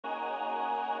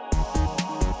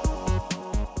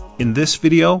In this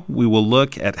video, we will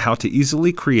look at how to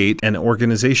easily create an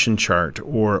organization chart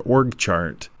or org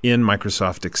chart in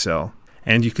Microsoft Excel.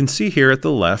 And you can see here at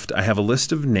the left, I have a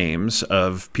list of names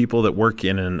of people that work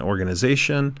in an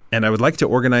organization, and I would like to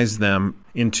organize them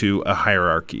into a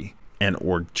hierarchy, an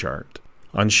org chart.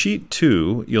 On sheet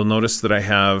 2, you'll notice that I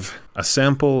have a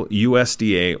sample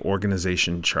USDA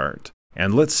organization chart.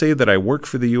 And let's say that I work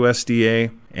for the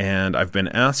USDA and I've been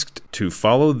asked to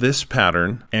follow this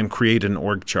pattern and create an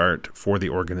org chart for the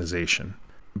organization.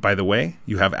 By the way,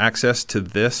 you have access to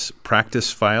this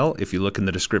practice file if you look in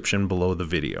the description below the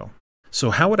video.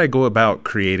 So how would I go about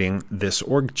creating this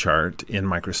org chart in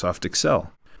Microsoft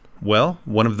Excel? Well,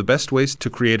 one of the best ways to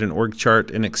create an org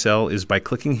chart in Excel is by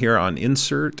clicking here on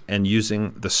Insert and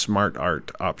using the Smart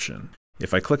Art option.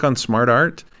 If I click on Smart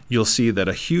Art, you'll see that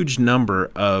a huge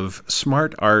number of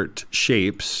Smart Art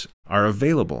shapes are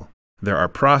available. There are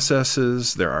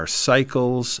processes, there are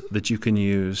cycles that you can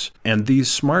use, and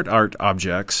these Smart Art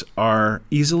objects are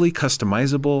easily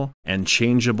customizable and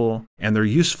changeable, and they're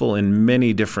useful in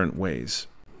many different ways.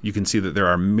 You can see that there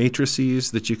are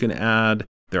matrices that you can add,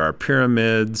 there are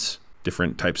pyramids,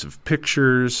 different types of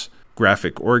pictures,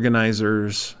 graphic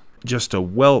organizers, just a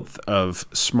wealth of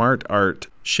Smart Art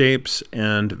shapes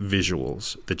and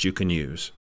visuals that you can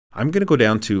use. I'm going to go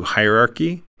down to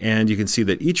hierarchy, and you can see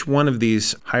that each one of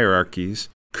these hierarchies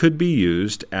could be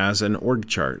used as an org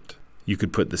chart. You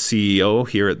could put the CEO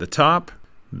here at the top,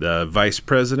 the vice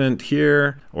president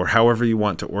here, or however you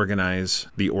want to organize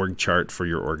the org chart for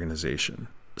your organization.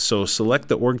 So select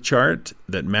the org chart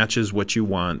that matches what you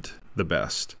want the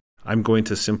best. I'm going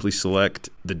to simply select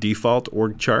the default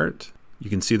org chart. You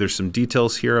can see there's some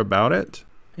details here about it,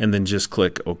 and then just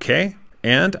click OK.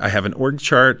 And I have an org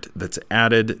chart that's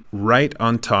added right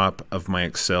on top of my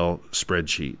Excel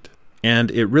spreadsheet. And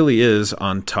it really is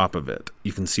on top of it.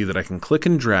 You can see that I can click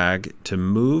and drag to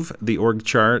move the org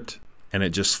chart, and it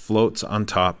just floats on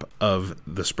top of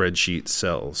the spreadsheet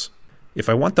cells. If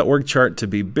I want the org chart to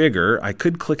be bigger, I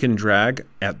could click and drag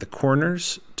at the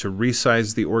corners to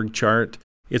resize the org chart.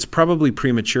 It's probably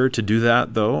premature to do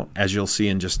that though, as you'll see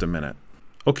in just a minute.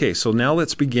 Okay, so now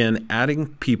let's begin adding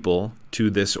people to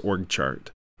this org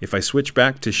chart. If I switch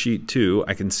back to sheet 2,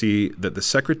 I can see that the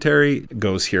secretary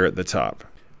goes here at the top.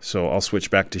 So I'll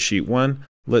switch back to sheet 1.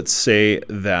 Let's say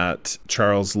that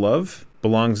Charles Love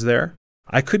belongs there.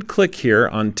 I could click here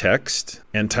on text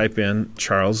and type in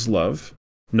Charles Love.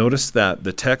 Notice that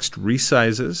the text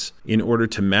resizes in order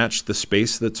to match the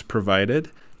space that's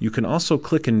provided. You can also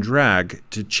click and drag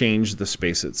to change the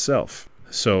space itself.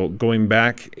 So going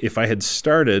back, if I had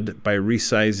started by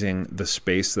resizing the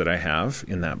space that I have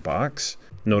in that box,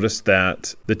 notice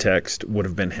that the text would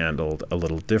have been handled a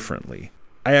little differently.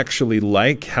 I actually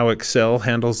like how Excel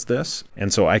handles this,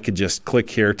 and so I could just click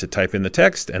here to type in the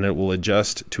text and it will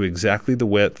adjust to exactly the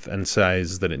width and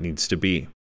size that it needs to be.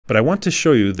 But I want to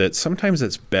show you that sometimes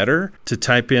it's better to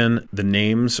type in the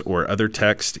names or other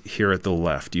text here at the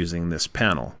left using this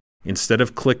panel. Instead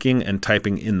of clicking and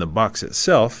typing in the box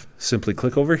itself, simply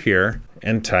click over here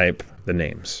and type the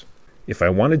names. If I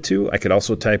wanted to, I could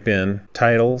also type in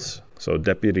titles, so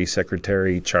Deputy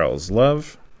Secretary Charles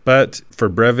Love, but for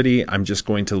brevity, I'm just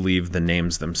going to leave the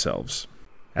names themselves.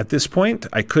 At this point,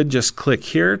 I could just click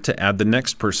here to add the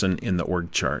next person in the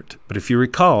org chart. But if you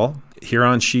recall, here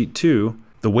on sheet 2,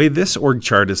 the way this org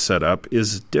chart is set up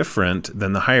is different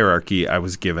than the hierarchy I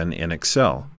was given in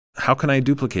Excel. How can I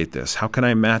duplicate this? How can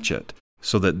I match it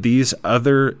so that these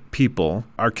other people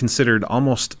are considered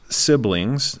almost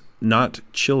siblings, not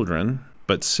children,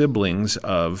 but siblings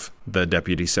of the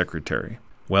deputy secretary?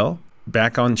 Well,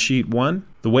 back on sheet 1,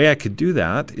 the way I could do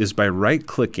that is by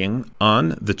right-clicking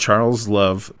on the Charles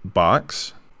Love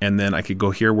box, and then I could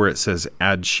go here where it says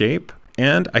Add Shape,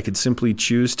 and I could simply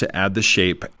choose to add the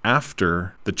shape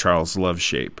after the Charles Love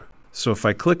shape. So if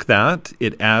I click that,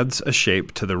 it adds a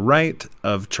shape to the right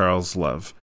of Charles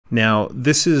Love. Now,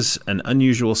 this is an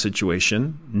unusual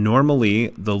situation. Normally,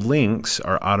 the links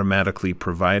are automatically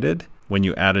provided when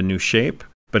you add a new shape,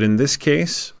 but in this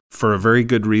case, for a very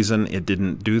good reason, it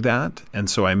didn't do that. And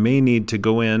so I may need to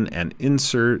go in and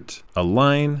insert a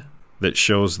line that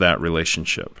shows that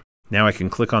relationship. Now I can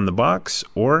click on the box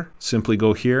or simply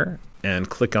go here and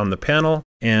click on the panel,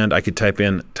 and I could type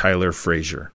in Tyler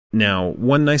Frazier. Now,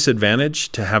 one nice advantage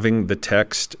to having the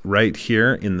text right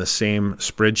here in the same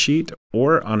spreadsheet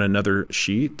or on another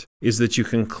sheet is that you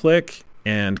can click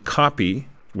and copy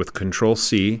with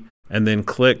Control-C and then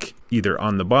click either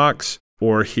on the box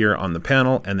or here on the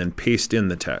panel and then paste in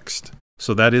the text.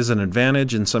 So that is an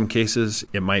advantage. In some cases,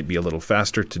 it might be a little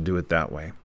faster to do it that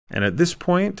way. And at this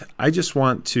point, I just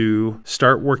want to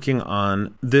start working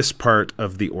on this part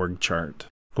of the org chart.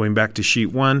 Going back to sheet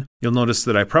 1, you'll notice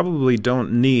that I probably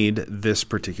don't need this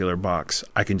particular box.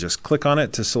 I can just click on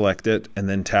it to select it and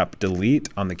then tap delete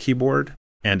on the keyboard,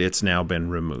 and it's now been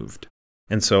removed.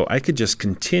 And so I could just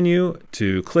continue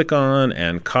to click on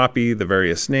and copy the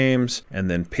various names and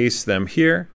then paste them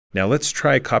here. Now let's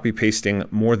try copy pasting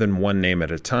more than one name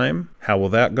at a time. How will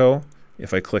that go?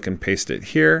 If I click and paste it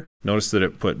here, notice that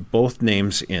it put both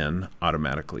names in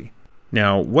automatically.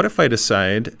 Now, what if I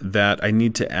decide that I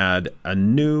need to add a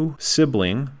new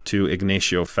sibling to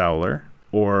Ignacio Fowler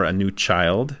or a new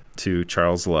child to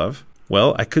Charles Love?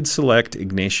 Well, I could select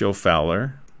Ignacio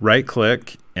Fowler,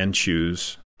 right-click, and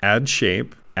choose Add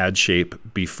Shape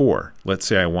Before. Let's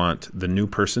say I want the new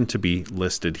person to be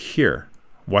listed here.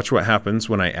 Watch what happens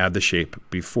when I add the shape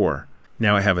before.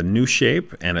 Now I have a new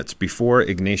shape, and it's before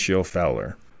Ignacio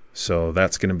Fowler. So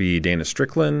that's going to be Dana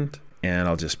Strickland. And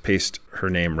I'll just paste her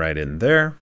name right in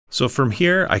there. So from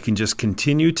here, I can just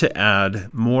continue to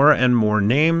add more and more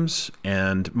names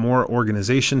and more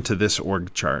organization to this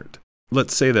org chart.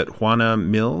 Let's say that Juana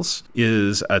Mills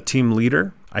is a team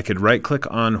leader. I could right-click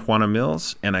on Juana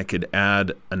Mills and I could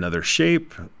add another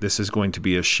shape. This is going to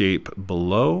be a shape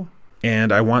below.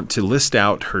 And I want to list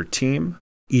out her team,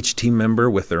 each team member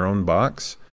with their own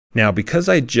box. Now, because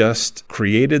I just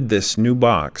created this new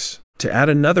box, to add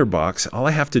another box, all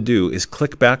I have to do is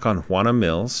click back on Juana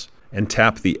Mills and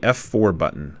tap the F4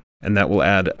 button, and that will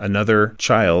add another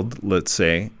child, let's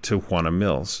say, to Juana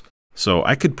Mills. So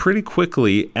I could pretty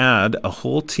quickly add a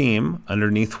whole team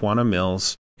underneath Juana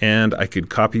Mills, and I could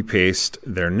copy paste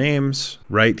their names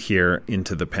right here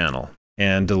into the panel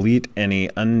and delete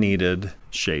any unneeded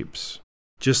shapes.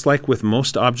 Just like with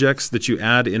most objects that you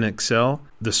add in Excel,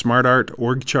 the SmartArt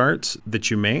org charts that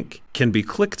you make can be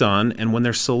clicked on, and when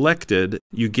they're selected,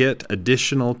 you get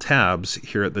additional tabs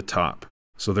here at the top.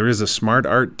 So there is a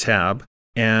SmartArt tab,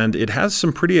 and it has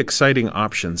some pretty exciting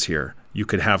options here. You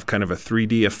could have kind of a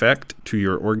 3D effect to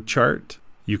your org chart.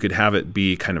 You could have it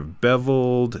be kind of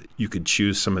beveled. You could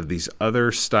choose some of these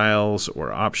other styles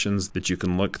or options that you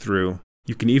can look through.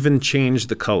 You can even change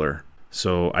the color.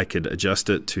 So I could adjust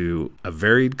it to a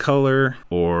varied color,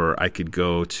 or I could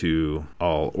go to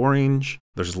all orange.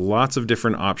 There's lots of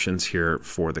different options here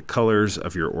for the colors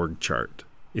of your org chart.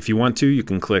 If you want to, you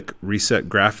can click Reset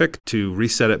Graphic to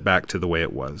reset it back to the way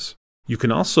it was. You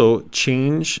can also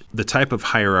change the type of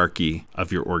hierarchy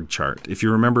of your org chart. If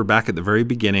you remember back at the very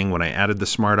beginning when I added the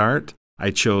SmartArt,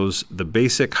 I chose the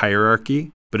basic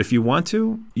hierarchy, but if you want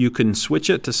to, you can switch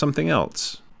it to something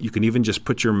else. You can even just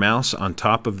put your mouse on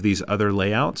top of these other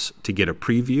layouts to get a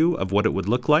preview of what it would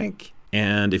look like.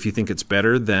 And if you think it's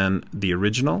better than the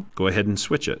original, go ahead and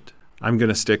switch it. I'm going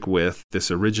to stick with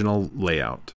this original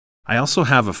layout. I also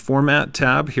have a Format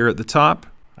tab here at the top.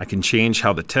 I can change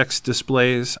how the text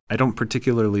displays. I don't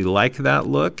particularly like that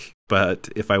look, but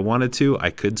if I wanted to,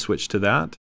 I could switch to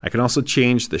that. I can also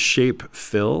change the shape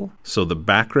fill, so the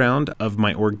background of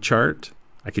my org chart.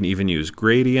 I can even use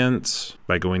gradients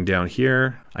by going down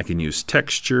here. I can use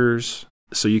textures.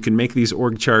 So you can make these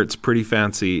org charts pretty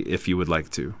fancy if you would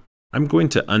like to. I'm going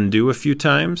to undo a few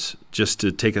times just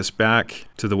to take us back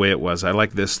to the way it was. I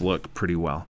like this look pretty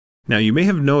well. Now you may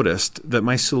have noticed that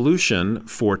my solution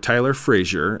for Tyler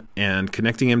Frazier and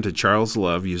connecting him to Charles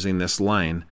Love using this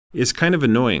line is kind of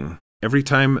annoying. Every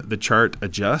time the chart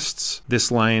adjusts,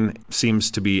 this line seems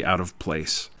to be out of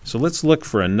place. So let's look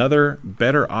for another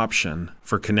better option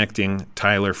for connecting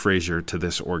Tyler Frazier to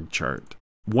this org chart.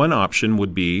 One option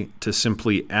would be to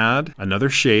simply add another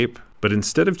shape, but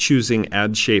instead of choosing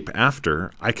Add Shape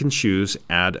After, I can choose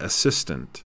Add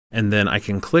Assistant. And then I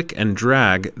can click and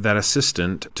drag that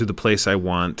assistant to the place I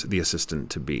want the assistant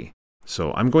to be.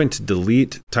 So I'm going to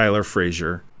delete Tyler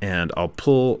Frazier, and I'll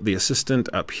pull the assistant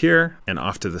up here and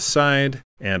off to the side,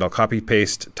 and I'll copy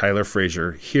paste Tyler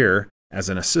Frazier here as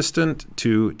an assistant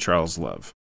to Charles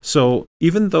Love. So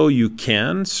even though you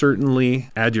can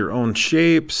certainly add your own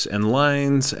shapes and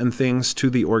lines and things to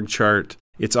the org chart,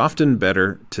 it's often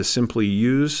better to simply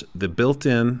use the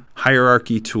built-in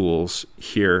hierarchy tools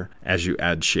here as you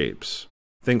add shapes.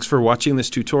 Thanks for watching this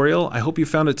tutorial. I hope you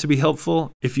found it to be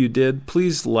helpful. If you did,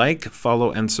 please like,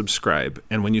 follow, and subscribe.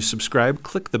 And when you subscribe,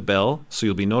 click the bell so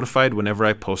you'll be notified whenever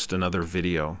I post another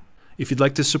video. If you'd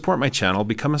like to support my channel,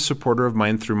 become a supporter of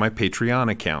mine through my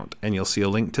Patreon account, and you'll see a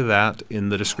link to that in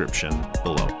the description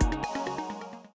below.